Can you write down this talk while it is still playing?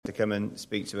to come and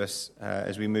speak to us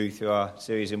as we move through our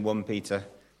series in 1 Peter.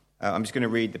 I'm just going to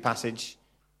read the passage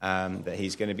that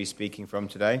he's going to be speaking from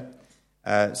today.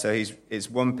 It's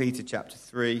 1 Peter chapter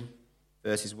 3,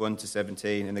 verses 1 to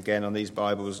 17, and again on these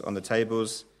Bibles on the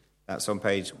tables, that's on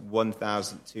page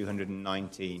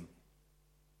 1219.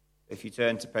 If you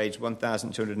turn to page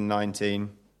 1219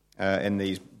 in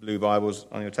these blue Bibles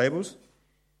on your tables,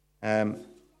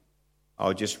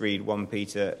 I'll just read 1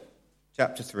 Peter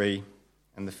chapter 3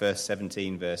 and the first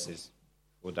 17 verses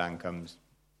before Dan comes.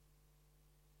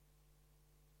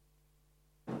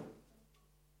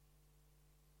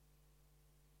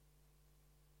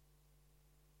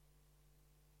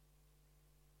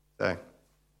 So,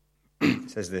 it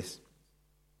says this.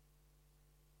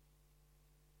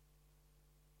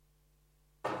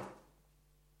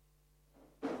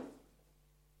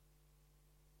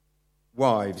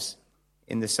 Wives,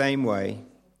 in the same way,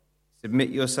 submit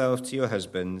yourselves to your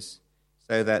husbands,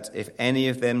 so that if any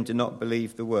of them do not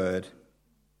believe the word,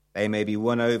 they may be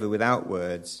won over without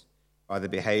words by the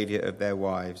behavior of their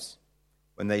wives,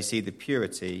 when they see the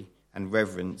purity and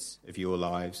reverence of your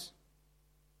lives.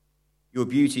 Your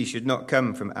beauty should not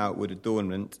come from outward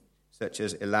adornment, such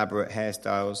as elaborate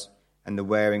hairstyles and the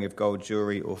wearing of gold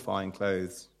jewelry or fine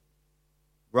clothes.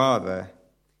 Rather,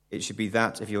 it should be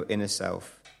that of your inner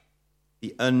self,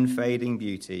 the unfading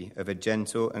beauty of a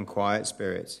gentle and quiet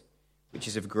spirit, which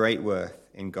is of great worth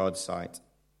in God's sight.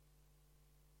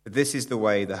 For this is the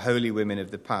way the holy women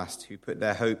of the past who put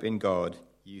their hope in God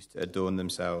used to adorn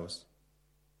themselves.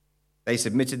 They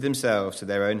submitted themselves to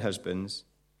their own husbands,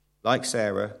 like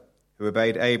Sarah, who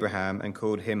obeyed Abraham and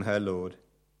called him her Lord.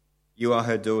 You are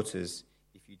her daughters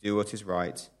if you do what is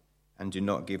right and do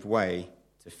not give way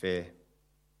to fear.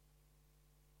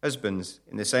 Husbands,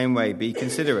 in the same way, be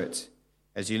considerate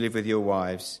as you live with your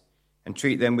wives, and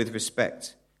treat them with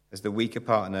respect as the weaker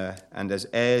partner and as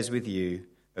heirs with you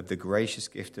of the gracious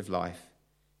gift of life,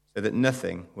 so that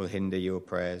nothing will hinder your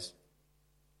prayers.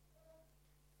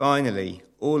 Finally,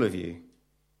 all of you,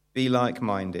 be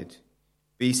like-minded,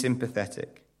 be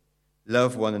sympathetic,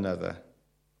 love one another,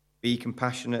 be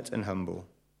compassionate and humble.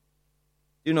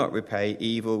 Do not repay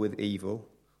evil with evil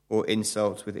or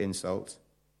insult with insult.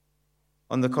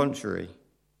 On the contrary,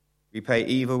 repay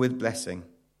evil with blessing,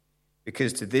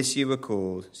 because to this you were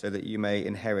called, so that you may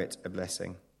inherit a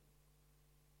blessing.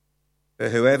 For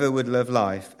whoever would love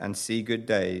life and see good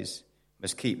days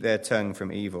must keep their tongue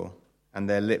from evil and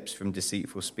their lips from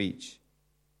deceitful speech.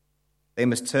 They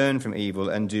must turn from evil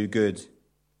and do good.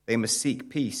 They must seek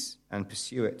peace and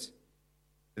pursue it.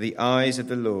 For the eyes of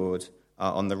the Lord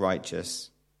are on the righteous,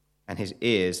 and his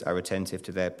ears are attentive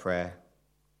to their prayer.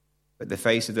 But the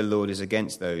face of the Lord is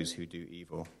against those who do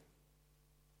evil.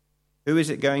 Who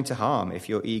is it going to harm if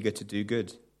you're eager to do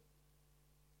good?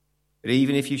 But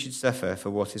even if you should suffer for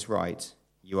what is right,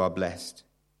 you are blessed.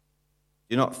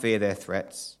 Do not fear their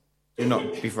threats. Do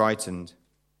not be frightened.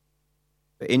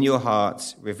 But in your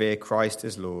hearts, revere Christ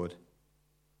as Lord.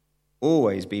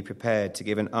 Always be prepared to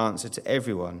give an answer to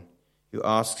everyone who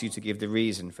asks you to give the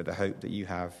reason for the hope that you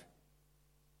have.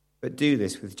 But do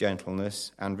this with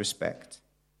gentleness and respect,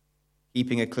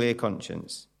 keeping a clear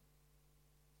conscience,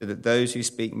 so that those who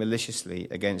speak maliciously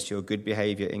against your good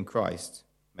behavior in Christ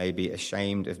may be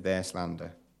ashamed of their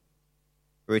slander.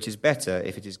 For it is better,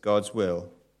 if it is God's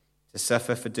will, to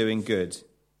suffer for doing good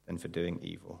than for doing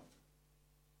evil.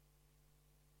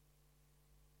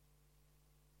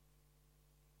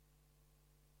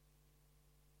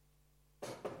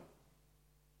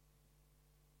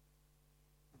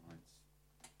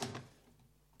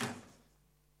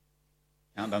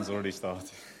 Countdown's already started.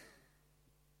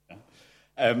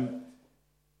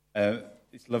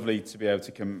 It's lovely to be able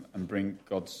to come and bring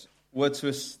God's word to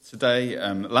us today.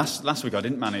 Last week I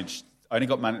didn't manage. I only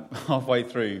got halfway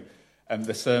through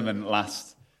the sermon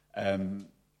last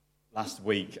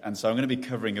week, and so I'm going to be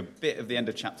covering a bit of the end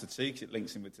of chapter 2 because it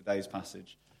links in with today's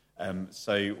passage.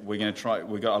 So we're going to try.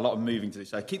 We've got a lot of moving to do.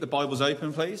 So keep the Bibles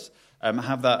open, please.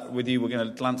 Have that with you. We're going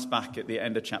to glance back at the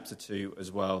end of chapter 2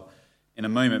 as well in a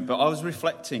moment. But I was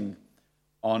reflecting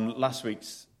on last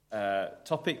week's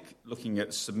topic, looking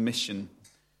at submission,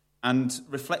 and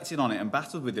reflected on it and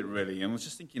battled with it really, and was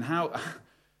just thinking, how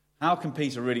can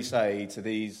Peter really say to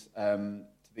these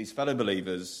fellow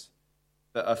believers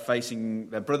that are facing,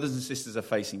 their brothers and sisters are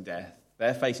facing death,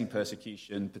 they're facing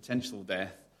persecution, potential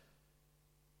death,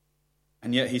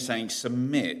 and yet he's saying,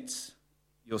 submit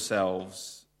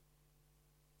yourselves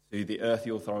to the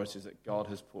earthly authorities that God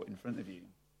has put in front of you.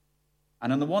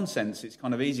 And in the one sense, it's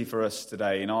kind of easy for us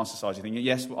today in our society thinking,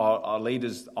 yes, our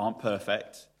leaders aren't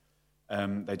perfect.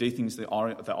 They do things that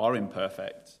are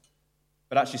imperfect.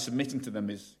 But actually submitting to them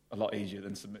is a lot easier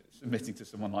than submitting to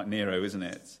someone like Nero, isn't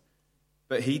it?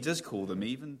 But he does call them,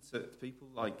 even to people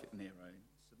like Nero,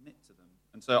 submit to them.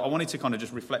 And so I wanted to kind of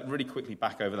just reflect really quickly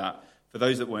back over that for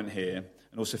those that weren't here,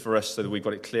 and also for us so that we've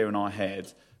got it clear in our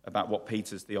head about what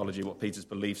Peter's theology, what Peter's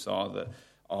beliefs are that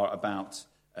are about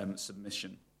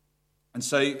submission. And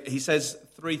so he says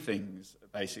three things,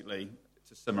 basically,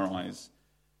 to summarize.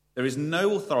 There is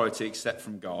no authority except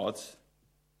from God.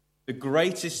 The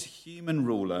greatest human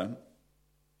ruler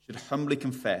should humbly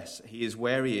confess he is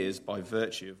where he is by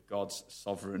virtue of God's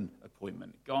sovereign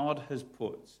appointment. God has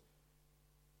put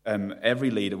every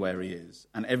leader where he is,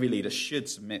 and every leader should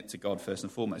submit to God first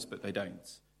and foremost, but they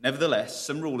don't. Nevertheless,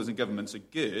 some rulers and governments are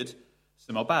good,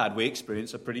 some are bad. We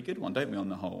experience a pretty good one, don't we, on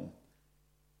the whole?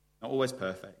 Not always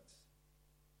perfect.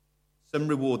 Some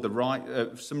reward the right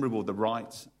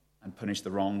and punish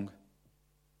the wrong.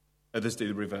 Others do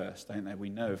the reverse, don't they? We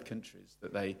know of countries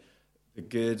that the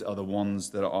good are the ones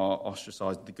that are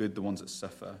ostracized, the good the ones that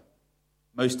suffer.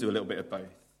 Most do a little bit of both. And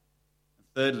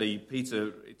thirdly,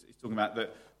 Peter is talking about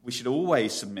that we should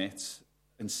always submit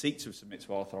and seek to submit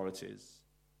to our authorities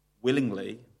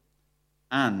willingly,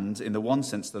 and in the one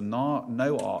sense, there are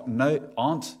no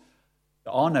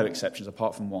exceptions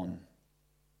apart from one,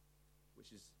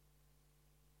 which is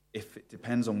if it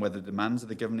depends on whether the demands of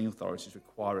the governing authorities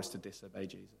require us to disobey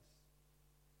Jesus.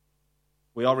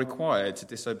 We are required to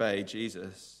disobey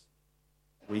Jesus.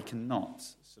 We cannot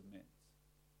submit.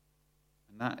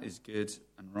 And that is good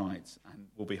and right and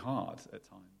will be hard at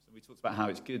times. And we talked about how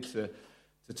it's good to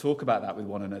talk about that with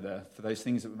one another for those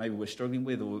things that maybe we're struggling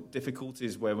with or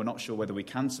difficulties where we're not sure whether we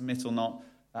can submit or not.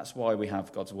 That's why we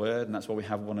have God's word, and that's why we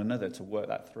have one another to work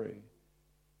that through.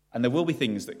 And there will be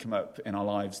things that come up in our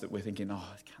lives that we're thinking, can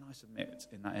I submit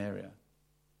in that area?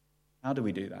 How do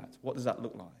we do that? What does that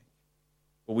look like?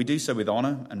 Well, we do so with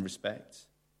honour and respect.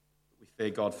 We fear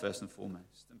God first and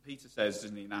foremost. And Peter says,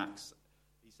 doesn't he, in Acts,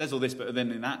 he says all this, but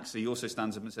then in Acts he also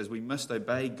stands up and says, we must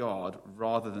obey God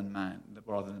rather than men.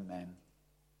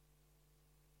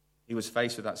 He was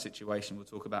faced with that situation we'll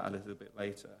talk about a little bit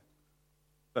later.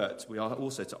 But we are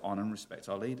also to honour and respect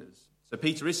our leaders. So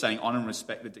Peter is saying honour and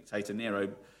respect the dictator Nero.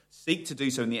 Seek to do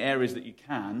so in the areas that you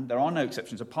can. There are no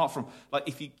exceptions apart from, like,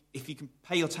 if you can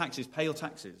pay your taxes, pay your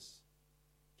taxes.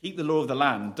 Keep the law of the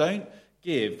land. Don't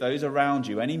give those around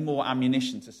you any more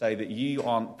ammunition to say that you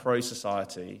aren't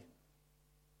pro-society.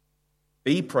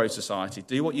 Be pro-society.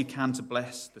 Do what you can to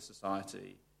bless the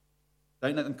society.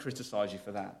 Don't let them criticise you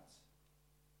for that.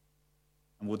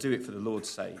 And we'll do it for the Lord's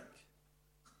sake.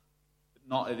 But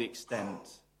not at the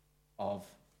extent of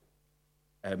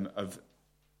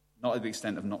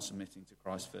not submitting to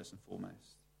Christ first and foremost.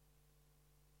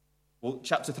 Well,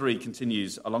 chapter 3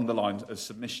 continues along the lines of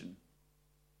submission.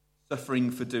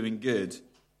 Suffering for doing good.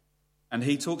 And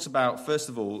he talks about, first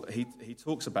of all, he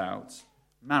talks about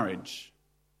marriage.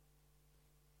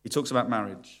 He talks about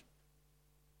marriage.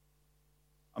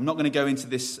 I'm not going to go into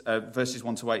this verses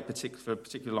 1 to 8 for a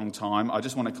particularly long time. I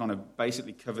just want to kind of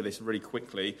basically cover this really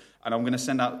quickly. And I'm going to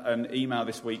send out an email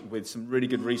this week with some really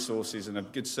good resources and a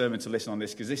good sermon to listen on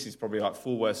this, because this is probably like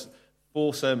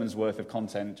 4 sermons worth of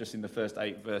content just in the first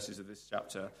 8 verses of this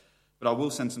chapter. But I will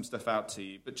send some stuff out to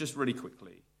you. But just really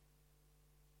quickly.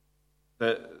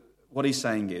 What he's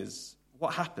saying is,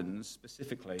 what happens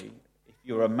specifically if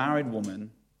you're a married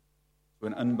woman to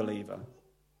an unbeliever?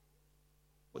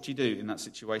 What do you do in that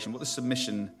situation? What does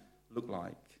submission look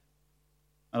like?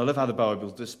 And I love how the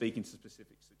Bible does speak into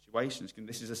specific situations.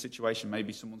 This is a situation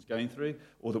maybe someone's going through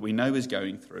or that we know is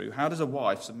going through. How does a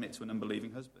wife submit to an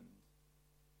unbelieving husband?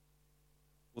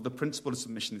 Well, the principle of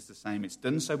submission is the same. It's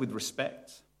done so with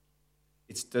respect.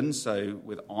 It's done so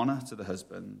with honour to the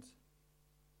husband.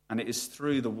 And it is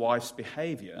through the wife's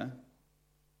behaviour,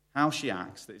 how she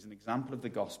acts, that is an example of the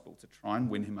gospel to try and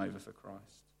win him over for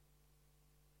Christ.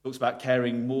 It talks about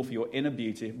caring more for your inner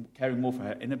beauty, caring more for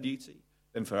her inner beauty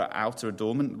than for her outer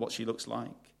adornment, what she looks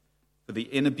like. For the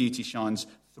inner beauty shines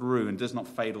through and does not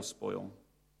fade or spoil.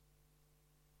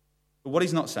 But what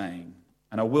he's not saying,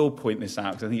 and I will point this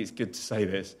out because I think it's good to say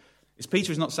this, is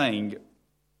Peter is not saying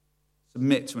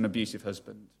submit to an abusive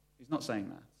husband. He's not saying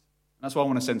that. That's why I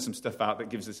want to send some stuff out that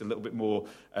gives us a little bit more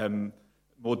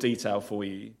detail for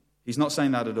you. He's not saying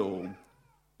that at all.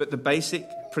 But the basic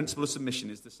principle of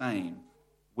submission is the same.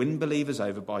 Win believers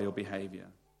over by your behaviour.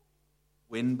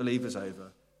 Win believers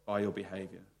over by your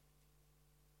behaviour.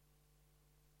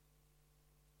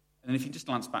 And then if you just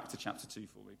glance back to chapter 2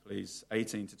 for me, please,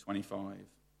 18 to 25.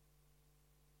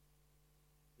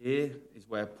 Here is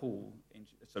where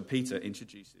Peter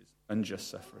introduces unjust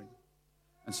suffering.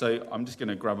 And so I'm just going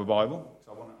to grab a Bible.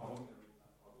 I want to read that Bible.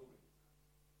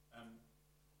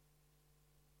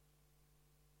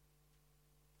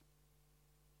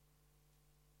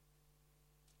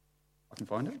 I can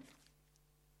find it.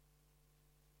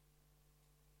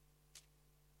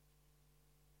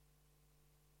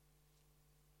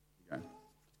 There you go.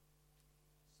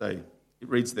 So it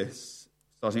reads this,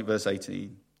 starting at verse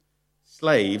 18.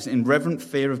 Slaves, in reverent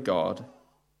fear of God,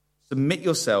 submit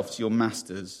yourself to your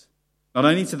masters, not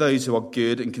only to those who are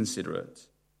good and considerate,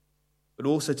 but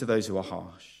also to those who are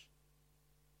harsh.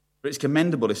 For it's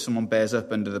commendable if someone bears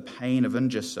up under the pain of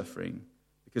unjust suffering,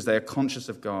 because they are conscious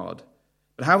of God.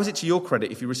 But how is it to your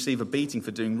credit if you receive a beating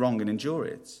for doing wrong and endure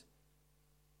it?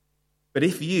 But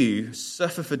if you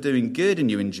suffer for doing good and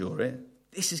you endure it,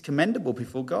 this is commendable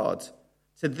before God.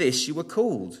 To this you were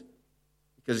called,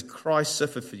 because Christ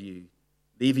suffered for you,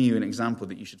 leaving you an example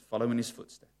that you should follow in his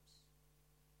footsteps.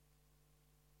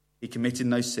 He committed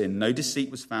no sin, no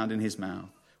deceit was found in his mouth.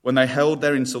 When they hurled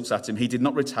their insults at him, he did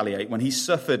not retaliate. When he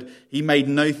suffered, he made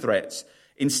no threats.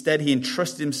 Instead, he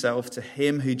entrusted himself to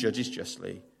him who judges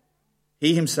justly.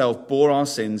 He himself bore our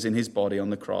sins in his body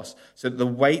on the cross, so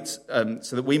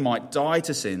that we might die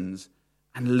to sins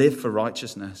and live for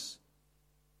righteousness.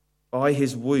 By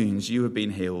his wounds you have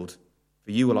been healed,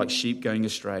 for you were like sheep going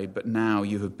astray, but now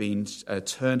you have been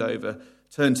turned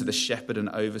to the shepherd and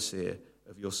overseer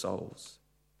of your souls.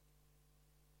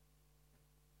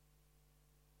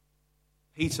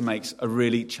 Peter makes a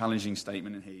really challenging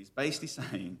statement in here. He's basically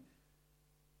saying,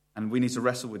 and we need to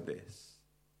wrestle with this,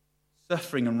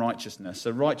 suffering and righteousness.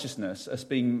 So righteousness, us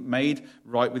being made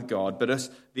right with God, but us,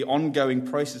 the ongoing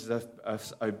process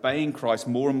of obeying Christ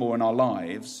more and more in our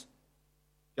lives,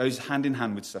 goes hand in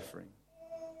hand with suffering.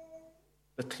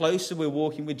 The closer we're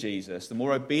walking with Jesus, the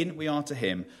more obedient we are to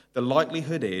him, the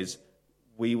likelihood is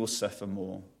we will suffer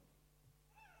more.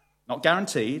 Not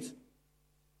guaranteed,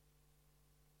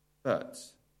 but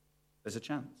there's a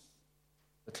chance.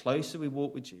 The closer we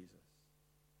walk with Jesus,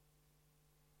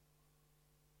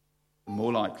 the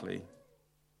more likely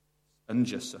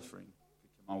unjust suffering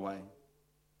could come our way.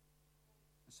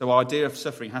 So our idea of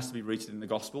suffering has to be rooted in the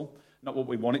gospel, not what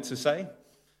we want it to say.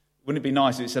 Wouldn't it be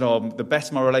nice if it said, the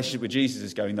better my relationship with Jesus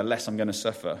is going, the less I'm going to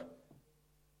suffer?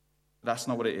 But that's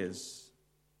not what it is.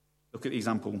 Look at the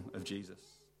example of Jesus.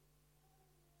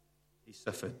 He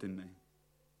suffered, didn't he?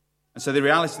 And so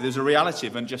there's a reality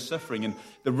of unjust suffering, and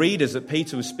the readers that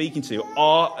Peter was speaking to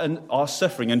are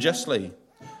suffering unjustly.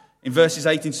 In verses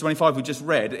 18 to 25 we just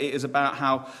read, it is about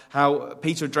how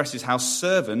Peter addresses how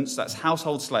servants, that's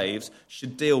household slaves,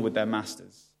 should deal with their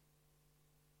masters.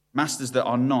 Masters that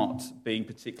are not being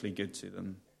particularly good to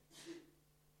them.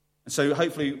 And so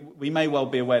hopefully we may well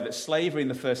be aware that slavery in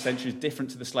the first century is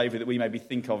different to the slavery that we maybe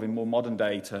think of in more modern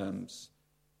day terms.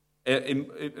 In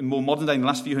more modern day, in the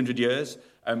last few hundred years,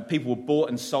 people were bought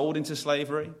and sold into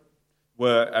slavery,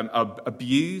 were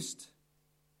abused.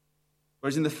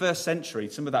 Whereas in the first century,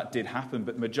 some of that did happen,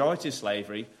 but the majority of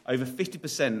slavery, over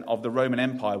 50% of the Roman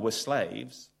Empire were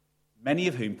slaves, many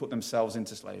of whom put themselves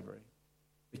into slavery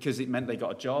because it meant they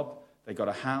got a job, they got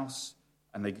a house,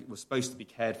 and they were supposed to be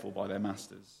cared for by their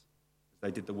masters as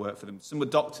they did the work for them. Some were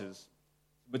doctors,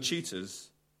 some were tutors,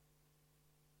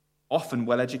 often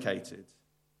well-educated.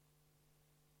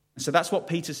 And so that's what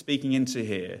Peter's speaking into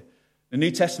here. The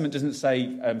New Testament doesn't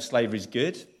say slavery is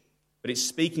good, but it's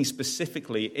speaking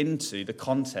specifically into the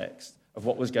context of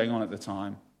what was going on at the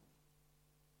time.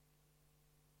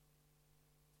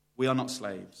 We are not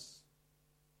slaves,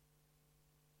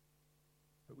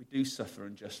 but we do suffer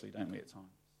unjustly, don't we, at times?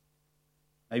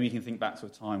 Maybe you can think back to a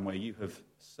time where you have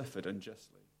suffered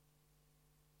unjustly.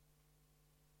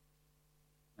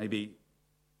 Maybe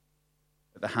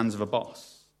at the hands of a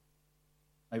boss.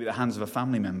 Maybe at the hands of a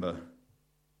family member.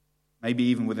 Maybe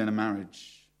even within a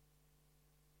marriage.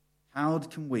 How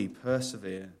can we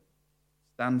persevere,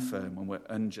 stand firm when we're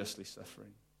unjustly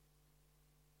suffering?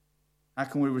 How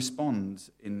can we respond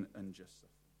in unjust suffering?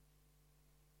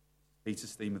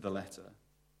 Peter's theme of the letter.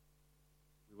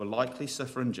 We will likely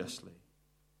suffer unjustly.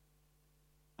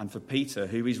 And for Peter,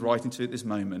 who he's writing to at this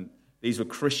moment, these were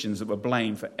Christians that were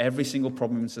blamed for every single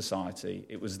problem in society.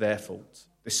 It was their fault.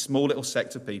 This small little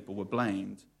sect of people were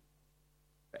blamed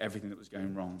for everything that was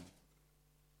going wrong.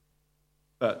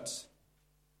 But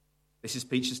this is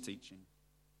Peter's teaching.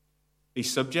 Be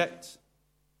subject,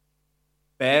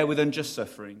 bear with unjust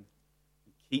suffering,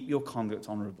 and keep your conduct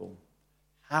honourable.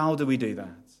 How do we do that?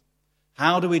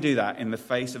 How do we do that in the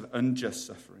face of unjust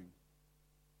suffering?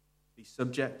 Be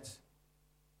subject,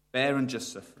 bear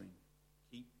unjust suffering,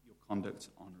 keep your conduct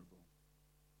honourable.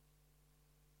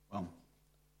 Well,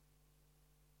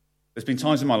 there's been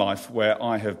times in my life where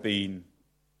I have been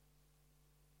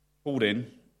called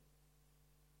in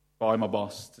by my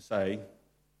boss to say,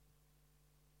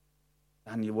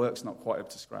 Dan, your work's not quite up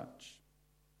to scratch.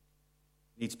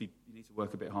 You need to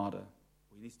work a bit harder.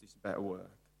 or you need to do some better work.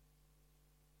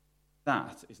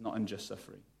 That is not unjust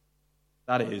suffering.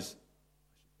 That is,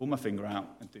 I should pull my finger out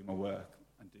and do my work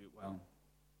and do it well.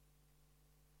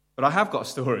 But I have got a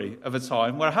story of a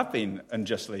time where I have been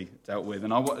unjustly dealt with,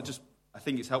 and I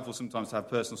think it's helpful sometimes to have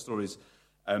personal stories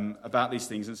about these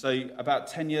things. And so about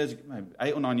 10 years ago, maybe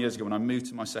 8 or 9 years ago, when I moved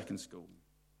to my second school,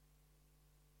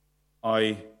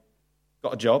 I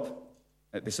got a job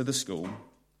at this other school,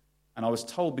 and I was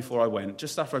told before I went,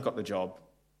 just after I got the job,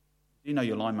 you know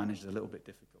your line manager's a little bit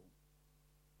difficult.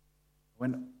 I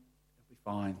went, it'll be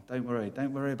fine, don't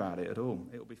worry about it at all,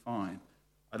 it'll be fine.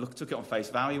 I took it on face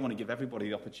value, I want to give everybody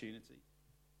the opportunity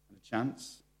and a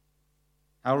chance.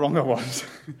 How wrong I was.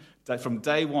 From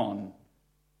day one,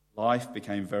 life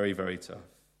became very, very tough.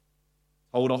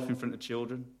 Told off in front of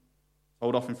children,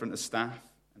 told off in front of staff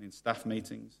and in staff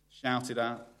meetings, shouted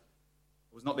at.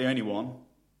 I was not the only one,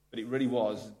 but it really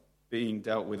was being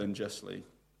dealt with unjustly.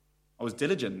 I was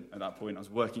diligent at that point. I was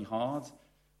working hard,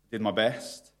 did my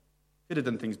best. Could have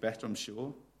done things better, I'm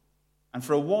sure. And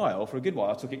for a good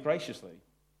while, I took it graciously.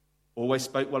 Always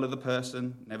spoke well of the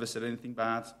person, never said anything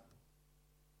bad.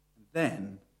 And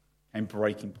then came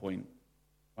breaking point,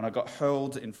 when I got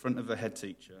hurled in front of the head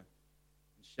teacher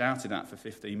and shouted at for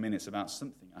 15 minutes about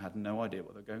something I had no idea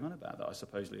what they were going on about, that I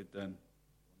supposedly had done,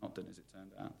 or not done as it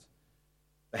turned out.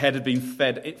 The head had been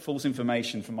fed false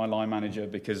information from my line manager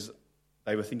because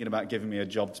they were thinking about giving me a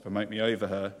job to promote me over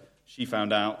her. She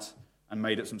found out and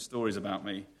made up some stories about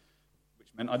me, which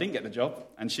meant I didn't get the job,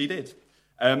 and she did.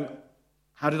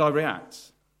 How did I react?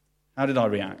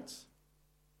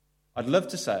 I'd love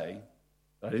to say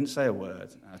that I didn't say a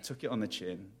word, and I took it on the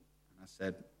chin, and I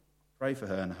said, pray for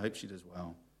her, and I hope she does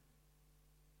well.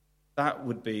 That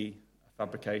would be a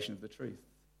fabrication of the truth.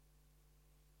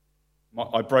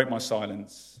 I broke my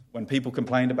silence. When people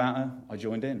complained about her, I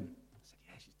joined in. I said,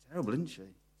 yeah, she's terrible, isn't she? Do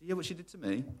you hear what she did to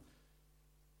me?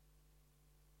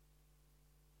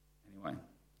 Anyway,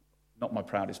 not my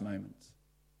proudest moment,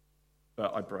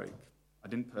 but I broke. I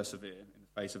didn't persevere in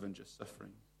the face of unjust suffering.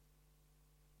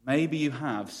 Maybe you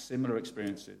have similar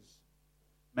experiences.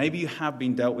 Maybe you have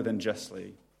been dealt with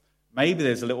unjustly. Maybe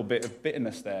there's a little bit of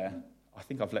bitterness there. I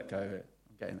think I've let go of it.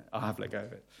 I'm getting it. I have let go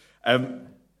of it.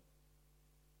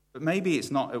 But maybe it's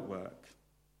not at work.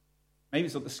 Maybe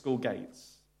it's at the school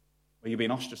gates, where you're being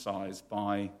ostracized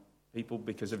by people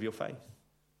because of your faith.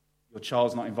 Your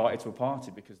child's not invited to a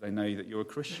party because they know that you're a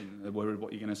Christian and they're worried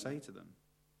what you're going to say to them.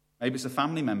 Maybe it's a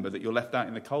family member that you're left out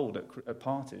in the cold at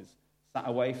parties, sat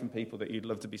away from people that you'd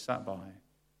love to be sat by.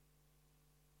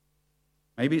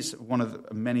 Maybe it's one of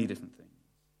the many different things.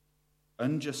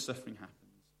 Unjust suffering happens,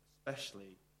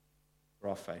 especially for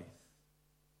our faith.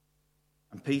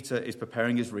 And Peter is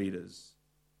preparing his readers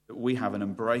that we have an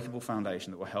unbreakable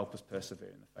foundation that will help us persevere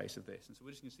in the face of this. And so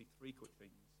we're just going to see 3 quick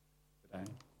things today.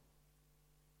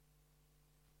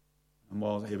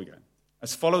 And here we go.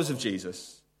 As followers of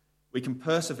Jesus, we can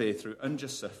persevere through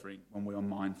unjust suffering when we are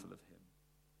mindful of him.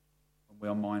 When we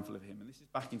are mindful of him. And this is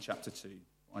back in chapter 2,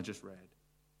 what I just read.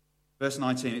 Verse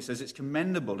 19, it says, it's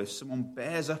commendable if someone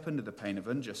bears up under the pain of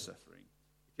unjust suffering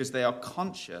because they are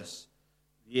conscious,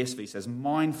 the ESV says,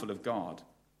 mindful of God.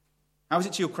 How is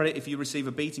it to your credit if you receive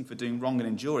a beating for doing wrong and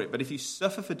endure it? But if you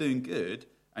suffer for doing good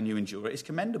and you endure it, it's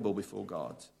commendable before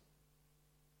God.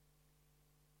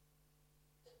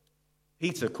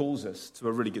 Peter calls us to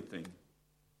a really good thing.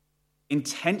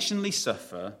 Intentionally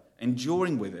suffer,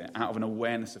 enduring with it out of an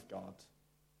awareness of God.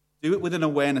 Do it with an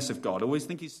awareness of God. I always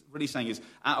think he's really saying is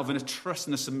out of a trust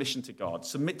and a submission to God.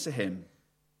 Submit to him.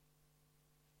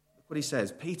 Look what he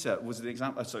says. Jesus was an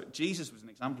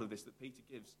example of this that Peter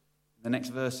gives in the next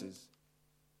verses.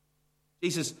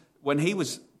 Jesus, when he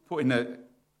was put in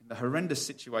the horrendous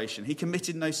situation, he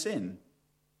committed no sin.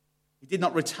 He did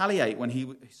not retaliate when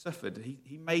he suffered.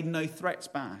 He made no threats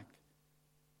back.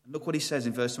 And look what he says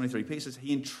in verse 23. Peter says,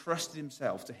 he entrusted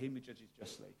himself to him who judges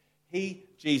justly. He,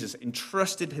 Jesus,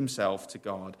 entrusted himself to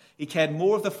God. He cared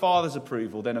more of the Father's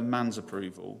approval than of man's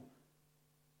approval.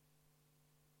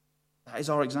 That is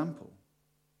our example.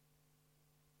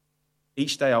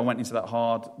 Each day I went into that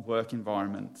hard work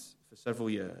environment for several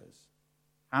years.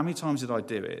 How many times did I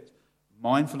do it?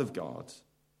 Mindful of God,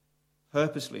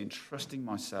 purposely entrusting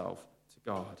myself to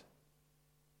God.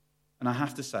 And I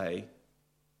have to say,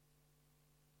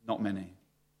 not many.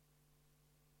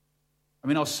 I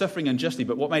mean, I was suffering unjustly,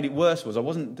 but what made it worse was I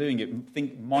wasn't doing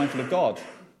it mindful of God,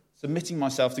 submitting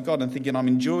myself to God and thinking, I'm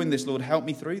enduring this, Lord, help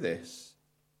me through this.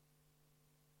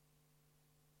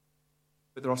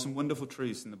 But there are some wonderful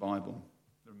truths in the Bible.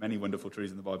 There are many wonderful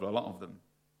truths in the Bible, a lot of them.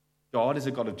 God is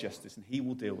a God of justice, and he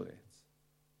will deal with it.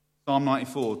 Psalm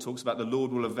 94 talks about the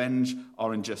Lord will avenge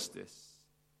our injustice.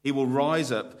 He will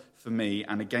rise up for me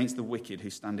and against the wicked who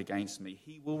stand against me.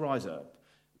 He will rise up.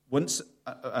 Once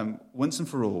and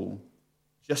for all,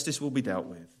 justice will be dealt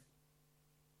with.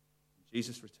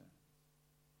 Jesus returns.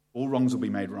 All wrongs will be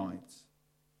made right.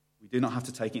 We do not have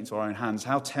to take it into our own hands.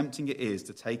 How tempting it is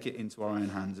to take it into our own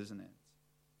hands, isn't it?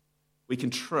 We can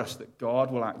trust that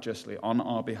God will act justly on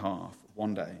our behalf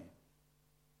one day.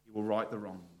 He will right the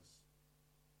wrongs.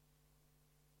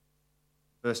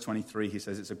 Verse 23, he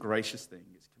says, it's a gracious thing,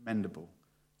 it's commendable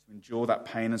to endure that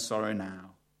pain and sorrow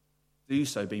now. Do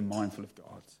so being mindful of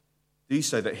God. Do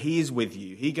so that he is with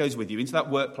you. He goes with you into that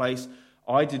workplace.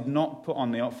 I did not put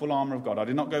on the full armor of God. I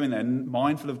did not go in there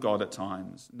mindful of God at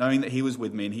times, knowing that he was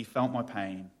with me and he felt my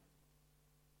pain.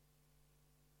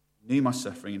 He knew my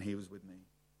suffering and he was with me.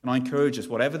 And I encourage us,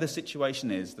 whatever the situation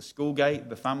is, the school gate,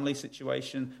 the family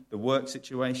situation, the work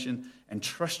situation,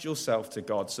 entrust yourself to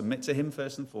God. Submit to him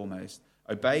first and foremost.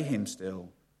 Obey him still.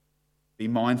 Be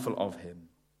mindful of him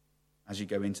as you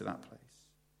go into that place.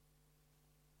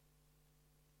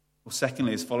 Well,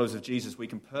 secondly, as followers of Jesus, we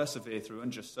can persevere through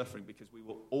unjust suffering because we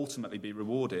will ultimately be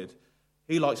rewarded.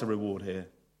 He likes a reward here.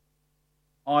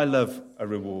 I love a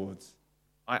reward.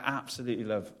 I absolutely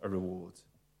love a reward.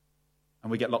 And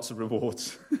we get lots of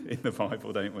rewards in the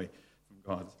Bible, don't we, from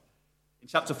God. In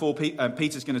chapter 4,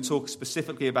 Peter's going to talk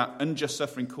specifically about unjust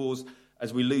suffering caused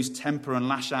as we lose temper and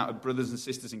lash out at brothers and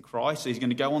sisters in Christ. So he's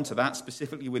going to go on to that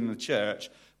specifically within the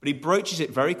church. But he broaches it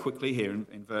very quickly here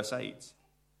in verse 8.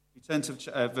 You turn to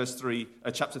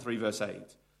chapter 3, verse 8.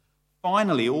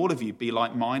 Finally, all of you, be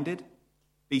like-minded,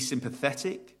 be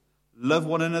sympathetic, love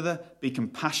one another, be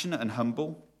compassionate and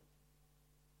humble.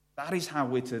 That is how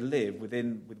we're to live with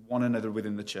one another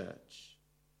within the church.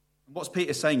 And what's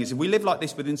Peter saying is if we live like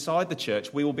this inside the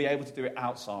church, we will be able to do it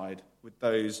outside with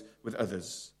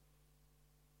others.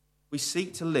 We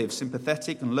seek to live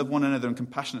sympathetic and love one another and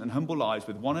compassionate and humble lives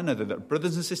with one another, that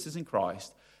brothers and sisters in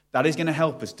Christ. That is going to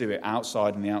help us do it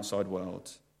outside in the outside world.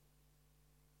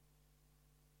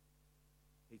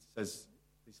 He says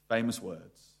these famous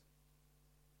words.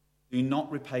 Do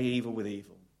not repay evil with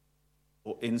evil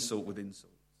or insult with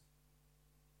insult.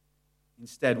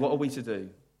 Instead, what are we to do?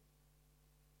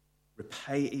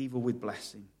 Repay evil with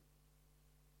blessing.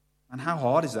 And how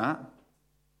hard is that?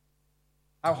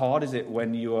 How hard is it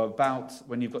when you've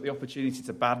got the opportunity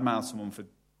to badmouth someone for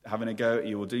having a go at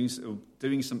you or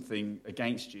doing something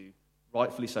against you,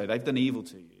 rightfully so? They've done evil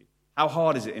to you. How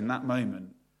hard is it in that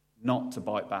moment not to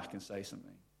bite back and say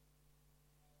something?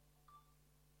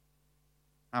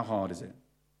 How hard is it?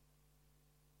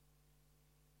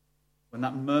 When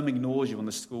that mum ignores you on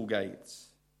the school gates,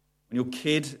 when your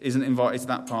kid isn't invited to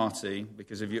that party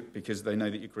because they know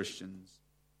that you're Christians,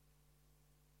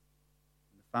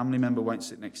 the family member won't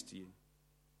sit next to you,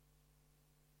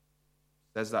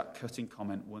 says that cutting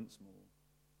comment once more.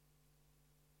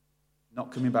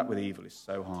 Not coming back with evil is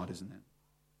so hard, isn't it?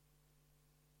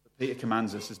 But Peter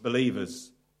commands us as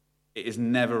believers, it is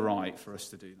never right for us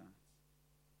to do that.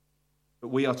 But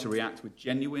we are to react with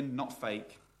genuine, not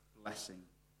fake, blessing.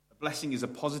 A blessing is a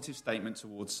positive statement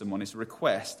towards someone. It's a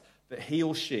request that he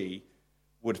or she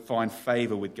would find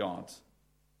favor with God.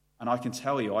 And I can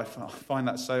tell you, I found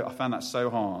that so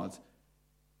hard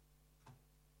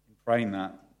in praying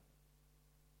that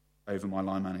over my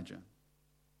line manager.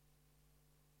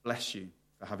 Bless you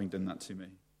for having done that to me.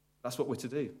 That's what we're to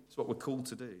do. It's what we're called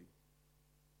to do. And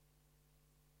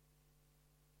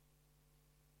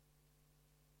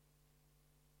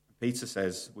Peter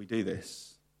says we do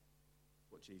this.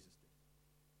 What Jesus did.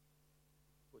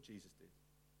 What Jesus did.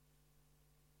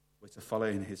 We're to follow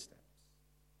in his steps.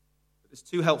 But there's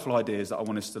two helpful ideas that I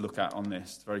want us to look at on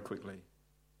this very quickly.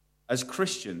 As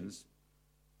Christians,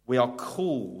 we are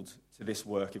called to this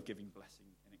work of giving blessing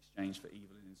in exchange for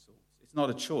evil and insults. It's not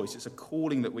a choice, it's a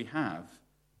calling that we have.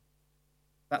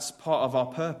 That's part of our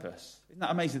purpose. Isn't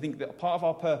that amazing to think that part of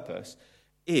our purpose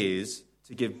is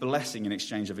to give blessing in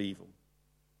exchange of evil?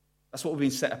 That's what we've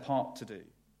been set apart to do.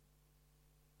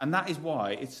 And that is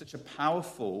why it's such a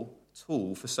powerful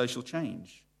tool for social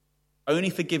change. Only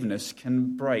forgiveness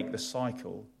can break the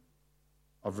cycle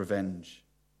of revenge.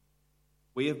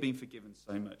 We have been forgiven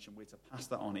so much, and we're to pass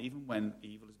that on, even when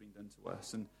evil has been done to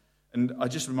us. And I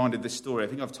just reminded this story. I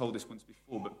think I've told this once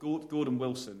before, but Gordon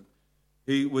Wilson,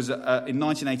 who was in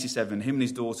 1987, him and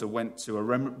his daughter went to a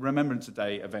Remembrance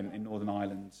Day event in Northern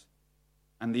Ireland,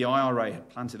 and the IRA had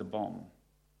planted a bomb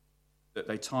that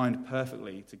they timed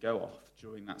perfectly to go off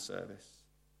during that service.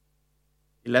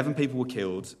 11 people were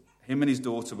killed. Him and his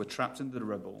daughter were trapped under the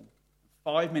rubble.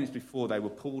 5 minutes before they were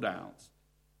pulled out,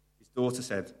 his daughter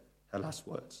said her last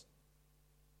words.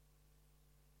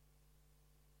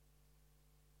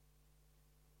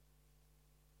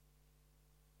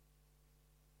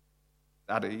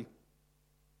 Daddy.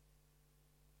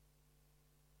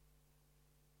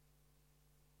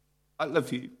 I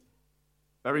love you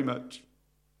very much.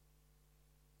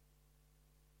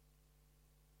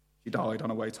 She died on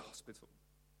her way to hospital.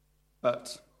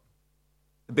 But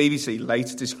the BBC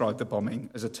later described the bombing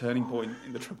as a turning point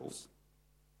in the Troubles,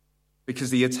 because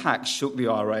the attack shook the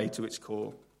IRA to its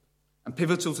core. And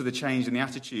pivotal to the change in the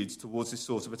attitudes towards this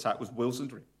sort of attack was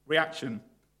Wilson's reaction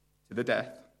to the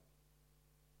death.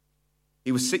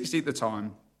 He was 60 at the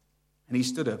time, and he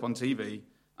stood up on TV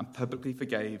and publicly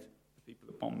forgave the people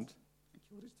that bombed and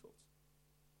killed his daughters.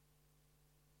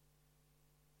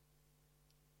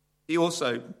 He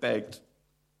also begged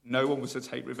no one was to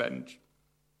take revenge.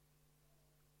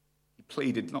 He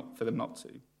pleaded for them not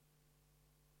to.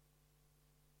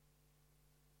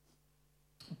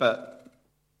 But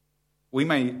we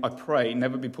may, I pray,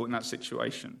 never be put in that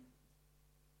situation.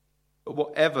 But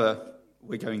whatever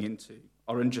we're going into,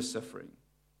 our unjust suffering,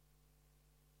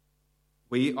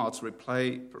 we are to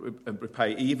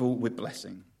repay evil with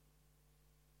blessing.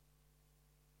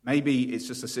 Maybe it's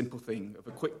just a simple thing of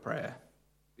a quick prayer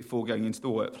before going into the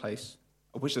workplace.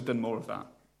 I wish I'd done more of that.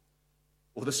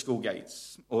 Or the school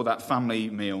gates, or that family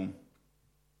meal.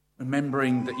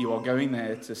 Remembering that you are going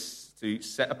there to be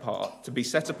set apart,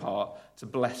 to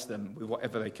bless them with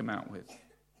whatever they come out with.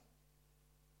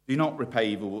 Do not repay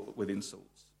evil with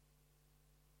insults.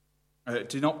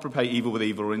 Do not repay evil with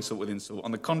evil or insult with insult.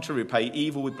 On the contrary, repay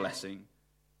evil with blessing,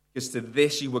 because to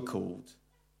this you were called.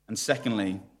 And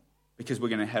secondly, because we're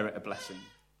going to inherit a blessing.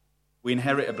 We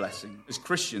inherit a blessing. As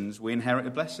Christians, we inherit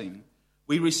a blessing.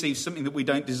 We receive something that we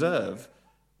don't deserve.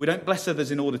 We don't bless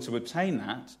others in order to obtain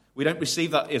that. We don't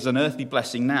receive that as an earthly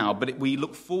blessing now, but we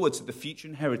look forward to the future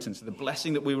inheritance, to the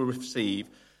blessing that we will receive,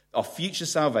 our future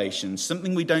salvation,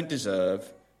 something we don't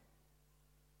deserve.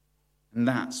 And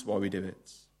that's why we do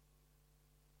it.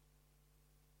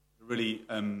 A really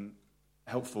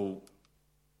helpful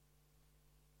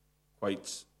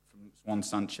quote from Juan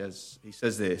Sanchez. He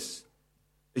says this: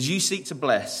 as you seek to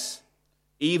bless,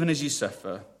 even as you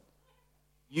suffer,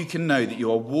 you can know that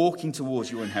you are walking towards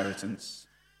your inheritance.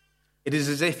 It is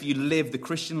as if you live the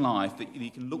Christian life that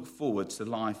you can look forward to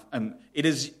life. It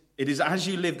is as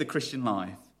you live the Christian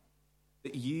life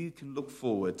that you can look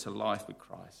forward to life with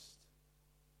Christ.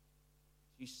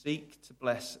 You seek to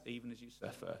bless even as you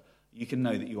suffer. You can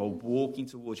know that you are walking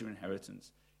towards your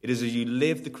inheritance. It is as you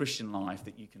live the Christian life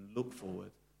that you can look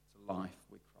forward to life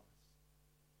with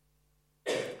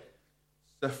Christ.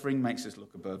 Suffering makes us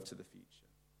look above to the future.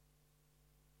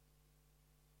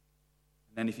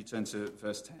 And then if you turn to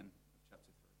verse 10 of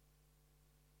chapter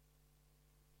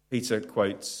 3, Peter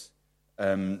quotes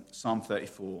Psalm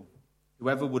 34.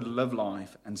 Whoever would love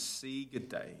life and see good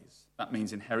days, that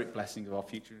means inherit blessing of our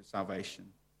future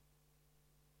salvation.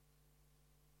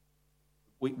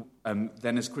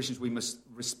 Then as Christians we must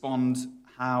respond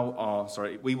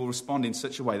we will respond in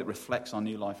such a way that reflects our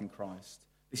new life in Christ.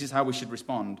 This is how we should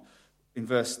respond. In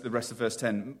the rest of verse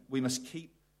 10, we must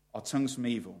keep our tongues from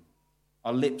evil,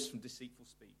 our lips from deceitful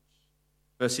speech.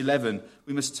 Verse 11,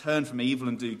 we must turn from evil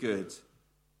and do good.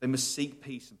 They must seek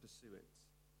peace and pursue it.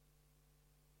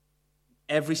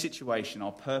 In every situation,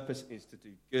 our purpose is to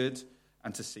do good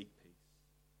and to seek peace.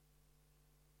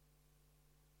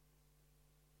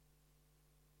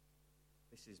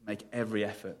 This is make every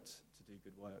effort to do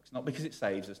good works. Not because it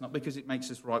saves us, not because it makes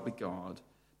us right with God,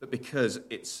 but because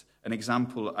it's an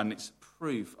example and it's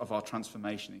proof of our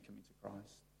transformation in coming to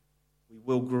Christ. We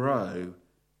will grow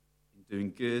in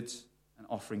doing good and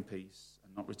offering peace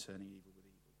and not returning evil with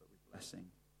evil, but with blessing.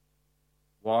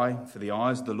 Why? For the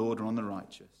eyes of the Lord are on the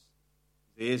righteous.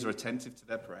 His ears are attentive to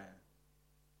their prayer.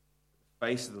 The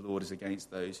face of the Lord is against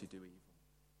those who do evil.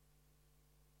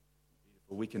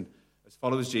 Beautiful. We can, as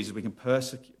followers of Jesus, we can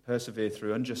persevere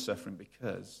through unjust suffering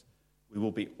because we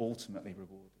will be ultimately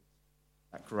rewarded.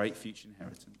 That great future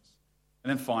inheritance. And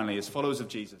then finally, as followers of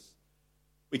Jesus,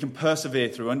 we can persevere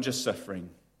through unjust suffering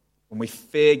when we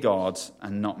fear God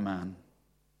and not man.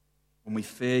 When we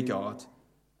fear God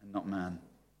and not man.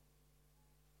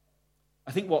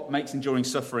 I think what makes enduring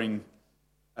suffering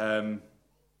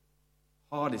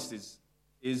hardest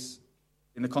is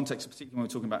in the context, particularly when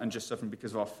we're talking about unjust suffering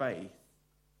because of our faith,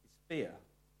 is fear.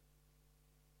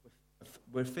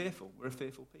 We're fearful. We're a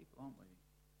fearful people, aren't we?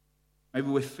 Maybe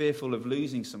we're fearful of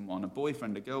losing someone, a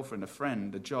boyfriend, a girlfriend, a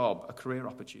friend, a job, a career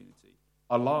opportunity,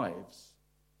 our lives.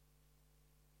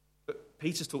 But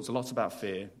Peter's talked a lot about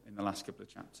fear in the last couple of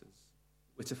chapters.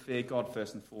 We're to fear God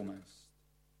first and foremost.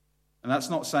 And that's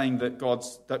not saying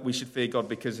that we should fear God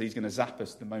because he's going to zap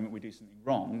us the moment we do something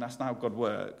wrong. That's not how God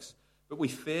works. But we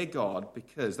fear God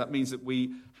because that means that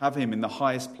we have him in the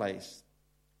highest place.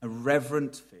 A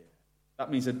reverent fear. That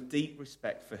means a deep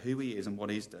respect for who he is and what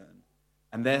he's done.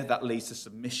 And there that leads to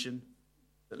submission,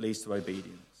 that leads to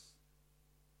obedience.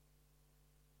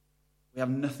 We have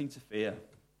nothing to fear.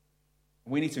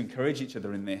 We need to encourage each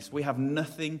other in this. We have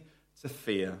nothing to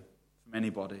fear from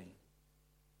anybody.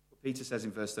 What Peter says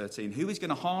in verse 13, who is going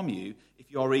to harm you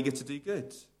if you are eager to do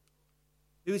good?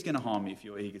 Who is going to harm you if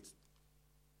you're eager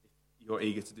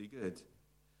to do good?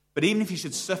 But even if you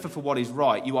should suffer for what is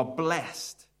right, you are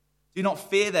blessed. Do not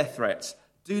fear their threats.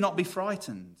 Do not be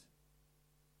frightened.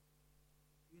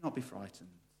 Do not be frightened.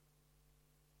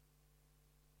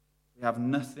 We have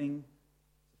nothing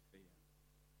to fear.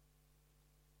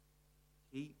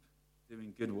 Keep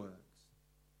doing good works.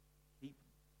 Keep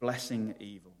blessing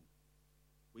evil.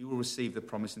 We will receive the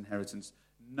promised inheritance.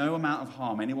 No amount of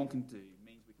harm anyone can do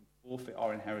means we can forfeit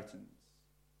our inheritance.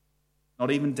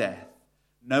 Not even death.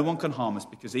 No one can harm us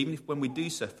because even if when we do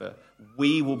suffer,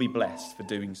 we will be blessed for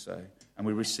doing so. And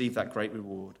we receive that great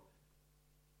reward.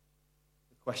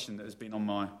 The question that has been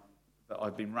that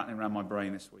I've been rattling around my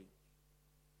brain this week.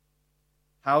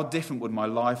 How different would my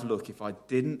life look if I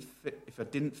didn't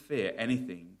fear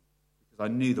anything because I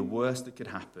knew the worst that could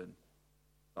happen,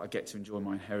 that I get to enjoy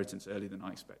my inheritance earlier than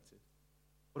I expected?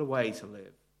 What a way to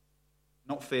live.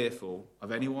 Not fearful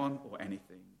of anyone or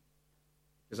anything.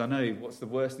 Because I know what's the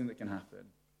worst thing that can happen?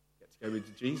 Get to go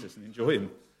with Jesus and enjoy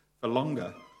him for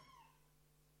longer.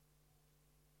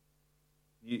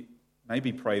 You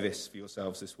maybe pray this for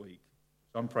yourselves this week.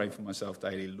 So I'm praying for myself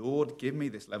daily. Lord, give me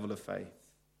this level of faith.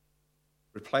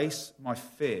 Replace my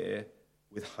fear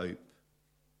with hope.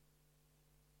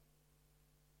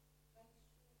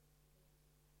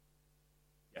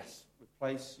 Yes,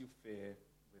 replace your fear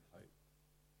with hope.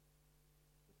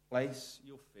 Replace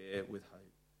your fear with hope.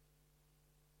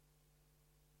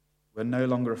 We're no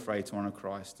longer afraid to honour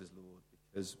Christ as Lord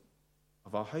because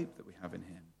of our hope that we have in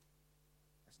him.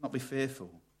 Let's not be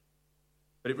fearful.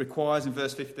 But it requires, in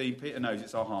verse 15, Peter knows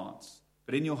it's our hearts.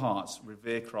 But in your hearts,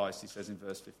 revere Christ, he says in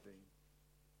verse 15.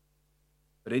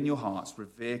 But in your hearts,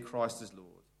 revere Christ as Lord.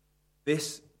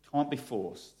 This can't be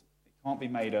forced. It can't be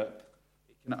made up.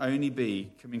 It can only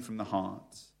be coming from the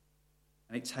heart.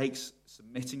 And it takes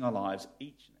submitting our lives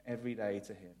each and every day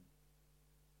to him.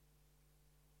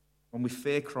 When we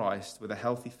fear Christ with a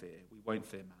healthy fear, we won't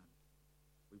fear man.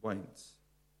 We won't.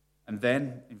 And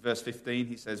then, in verse 15,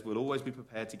 he says, we'll always be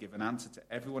prepared to give an answer to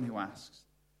everyone who asks.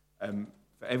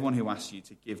 For everyone who asks you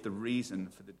to give the reason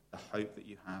for the hope that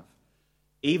you have.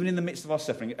 Even in the midst of our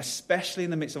suffering, especially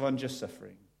in the midst of unjust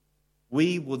suffering,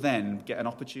 we will then get an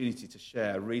opportunity to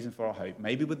share a reason for our hope,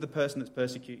 maybe with the person that's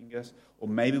persecuting us, or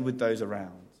maybe with those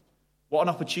around. What an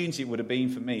opportunity it would have been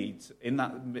for me in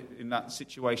that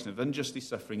situation of unjustly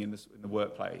suffering in the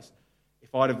workplace,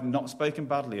 if I'd have not spoken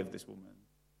badly of this woman,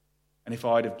 and if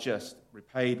I'd have just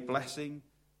repaid blessing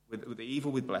with the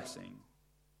evil with blessing.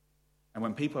 And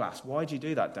when people ask, why do you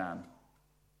do that, Dan?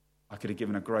 I could have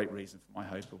given a great reason for my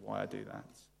hope of why I do that.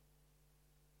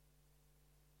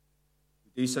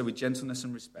 We do so with gentleness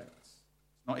and respect.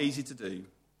 It's not easy to do.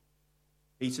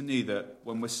 Peter knew that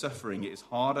when we're suffering, it is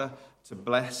harder to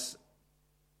bless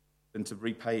than to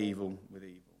repay evil with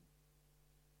evil.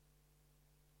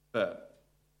 But,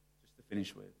 just to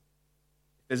finish with,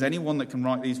 if there's anyone that can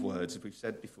write these words, as we've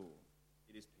said before,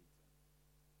 it is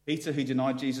Peter. Peter who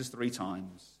denied Jesus 3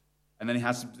 times, and then he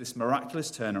has this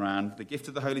miraculous turnaround, the gift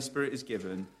of the Holy Spirit is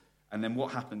given, and then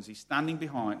what happens? He's standing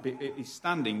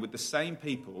with the same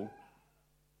people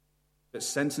that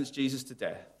sentenced Jesus to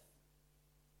death.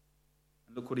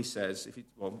 And look what he says.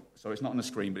 It's not on the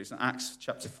screen, but it's in Acts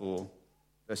chapter 4,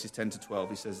 verses 10 to 12.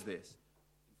 He says this.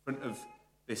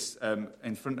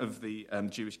 In front of the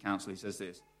Jewish council, he says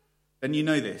this. Then you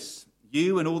know this,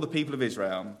 you and all the people of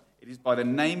Israel, it is by the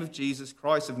name of Jesus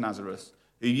Christ of Nazareth,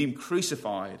 whom you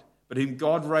crucified, but whom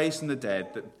God raised from the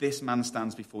dead, that this man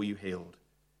stands before you healed.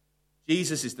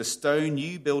 Jesus is the stone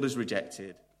you builders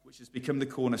rejected, which has become the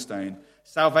cornerstone.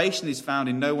 Salvation is found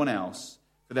in no one else,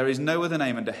 for there is no other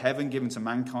name under heaven given to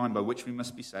mankind by which we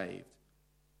must be saved.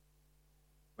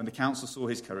 When the council saw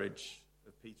his courage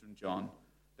of Peter and John,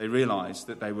 they realized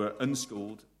that they were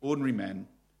unschooled, ordinary men,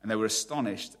 and they were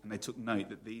astonished, and they took note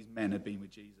that these men had been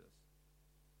with Jesus.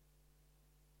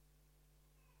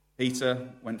 Peter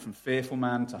went from fearful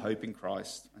man to hope in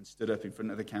Christ and stood up in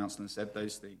front of the council and said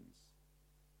those things.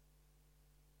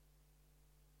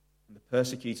 And the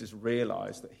persecutors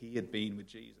realized that he had been with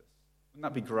Jesus. Wouldn't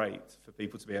that be great for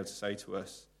people to be able to say to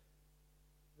us,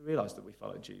 we realized that we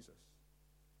followed Jesus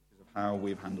because of how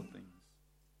we've handled things.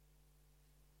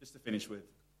 Just to finish with,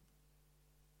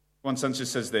 Juan Sanchez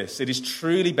says this, it is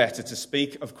truly better to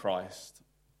speak of Christ,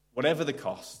 whatever the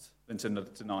cost, than to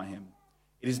deny him.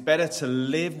 It is better to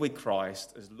live with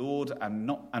Christ as Lord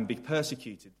and be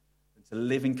persecuted than to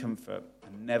live in comfort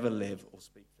and never live or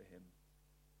speak for him.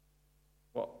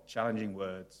 What challenging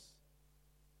words.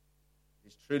 It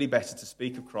is truly better to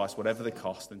speak of Christ, whatever the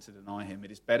cost, than to deny him.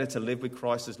 It is better to live with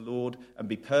Christ as Lord and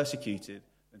be persecuted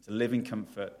than to live in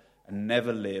comfort and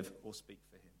never live or speak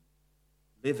for him.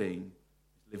 Living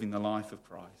is living the life of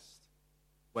Christ,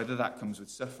 whether that comes with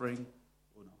suffering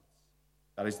or not.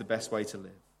 That is the best way to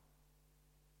live.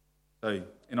 So,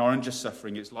 in our unjust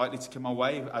suffering, it's likely to come our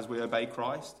way as we obey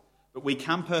Christ, but we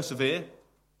can persevere.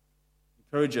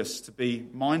 Encourage us to be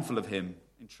mindful of him,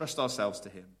 entrust ourselves to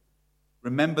him.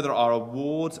 Remember that our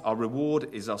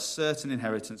reward is our certain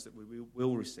inheritance that we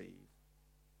will receive.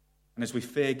 And as we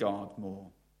fear God more,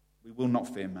 we will not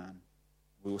fear man.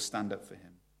 We will stand up for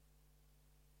him.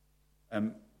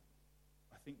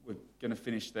 I think we're going to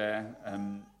finish there.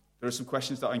 There are some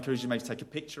questions that I encourage you maybe to take a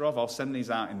picture of. I'll send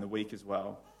these out in the week as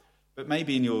well. But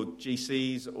maybe in your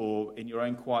GCs or in your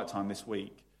own quiet time this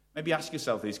week, maybe ask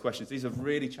yourself these questions. These have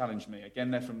really challenged me.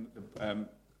 Again, they're from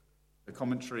the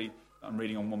commentary that I'm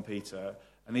reading on 1 Peter,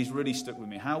 and these really stuck with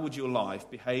me. How would your life,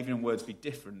 behaviour and words be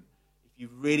different if you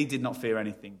really did not fear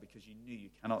anything because you knew you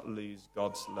cannot lose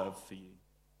God's love for you?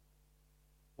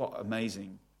 What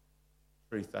amazing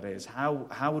truth that is.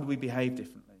 How would we behave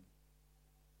differently?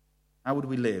 How would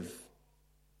we live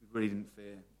if we really didn't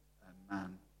fear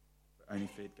man? Only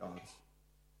feared God.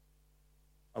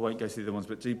 I won't go through the ones,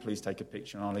 but do please take a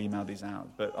picture and I'll email these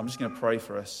out. But I'm just going to pray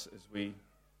for us as we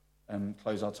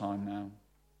close our time now.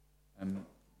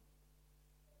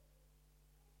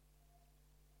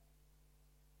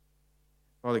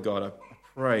 Father God, I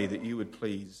pray that you would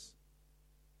please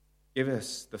give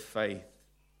us the faith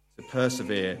to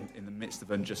persevere in the midst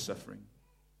of unjust suffering.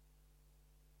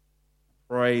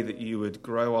 I pray that you would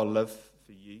grow our love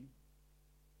for you.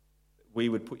 We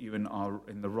would put you in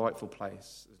the rightful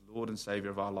place as Lord and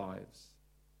Saviour of our lives,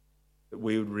 that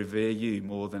we would revere you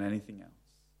more than anything else.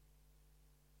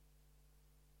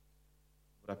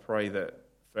 But I pray that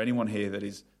for anyone here that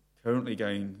is currently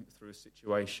going through a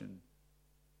situation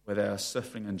where they are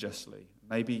suffering unjustly,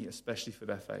 maybe especially for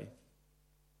their faith,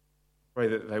 I pray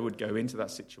that they would go into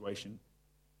that situation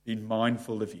being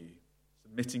mindful of you,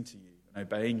 submitting to you and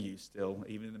obeying you still,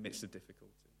 even in the midst of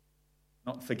difficulty.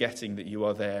 Not forgetting that you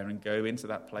are there, and go into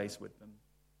that place with them,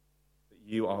 that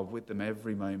you are with them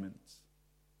every moment.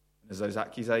 And as those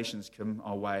accusations come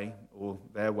our way or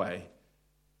their way,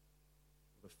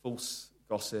 the false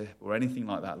gossip or anything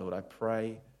like that, Lord, I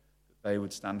pray that they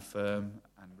would stand firm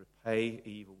and repay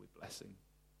evil with blessing.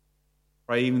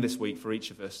 Pray even this week for each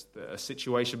of us that a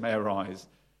situation may arise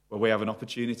where we have an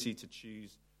opportunity to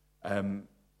choose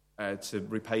to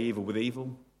repay evil with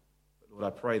evil. Lord, I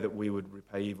pray that we would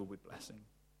repay evil with blessing.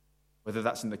 Whether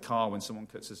that's in the car when someone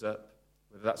cuts us up,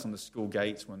 whether that's on the school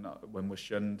gates when we're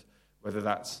shunned, whether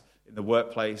that's in the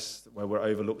workplace where we're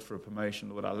overlooked for a promotion,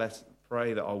 Lord, I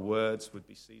pray that our words would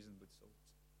be seasoned with salt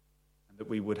and that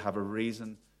we would have a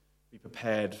reason, be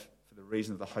prepared for the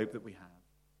reason of the hope that we have,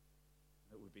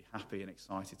 that we'd be happy and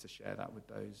excited to share that with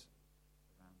those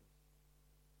around us.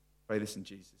 Pray this in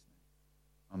Jesus'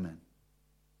 name. Amen.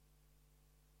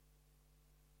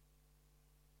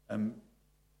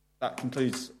 That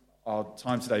concludes our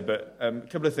time today, but a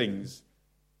couple of things.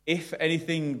 If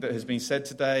anything that has been said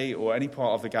today or any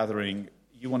part of the gathering,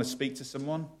 you want to speak to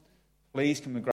someone, please come and grab